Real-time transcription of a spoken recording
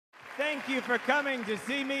Thank you for coming to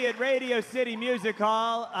see me at Radio City Music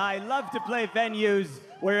Hall. I love to play venues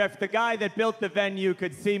where if the guy that built the venue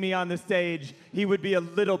could see me on the stage, he would be a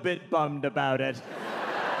little bit bummed about it.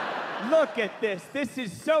 Look at this. This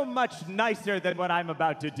is so much nicer than what I'm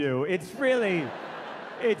about to do. It's really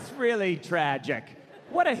tragic.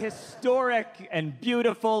 What a historic and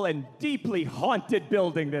beautiful and deeply haunted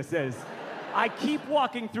building this is. I keep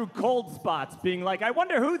walking through cold spots being like, I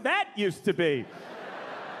wonder who that used to be.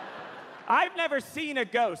 I've never seen a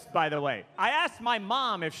ghost, by the way. I asked my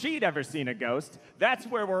mom if she'd ever seen a ghost. That's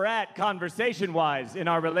where we're at conversation-wise in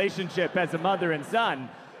our relationship as a mother and son.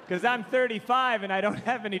 Because I'm 35 and I don't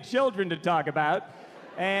have any children to talk about.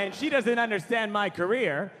 And she doesn't understand my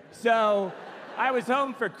career. So I was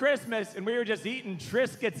home for Christmas and we were just eating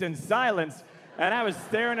Triscuits in silence. And I was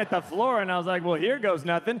staring at the floor and I was like, well, here goes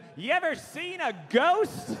nothing. You ever seen a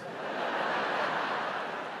ghost?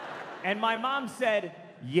 And my mom said,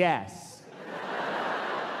 yes.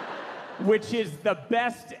 Which is the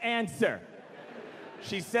best answer.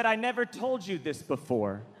 She said, I never told you this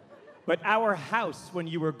before, but our house when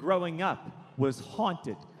you were growing up was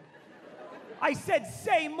haunted. I said,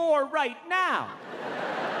 say more right now.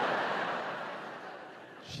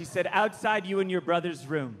 She said, outside you and your brother's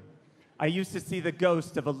room, I used to see the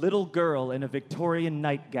ghost of a little girl in a Victorian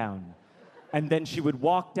nightgown, and then she would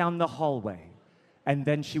walk down the hallway, and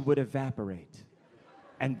then she would evaporate.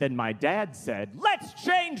 And then my dad said, let's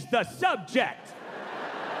change the subject.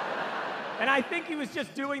 And I think he was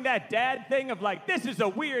just doing that dad thing of like, this is a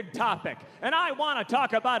weird topic, and I want to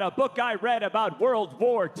talk about a book I read about World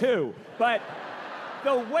War II. But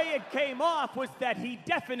the way it came off was that he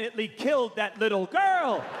definitely killed that little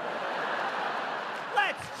girl.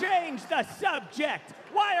 Let's change the subject.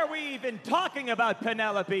 Why are we even talking about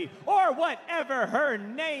Penelope or whatever her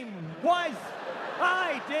name was?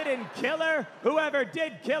 I didn't kill her. Whoever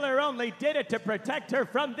did kill her only did it to protect her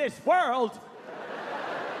from this world.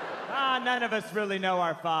 None of us really know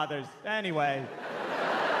our fathers. Anyway.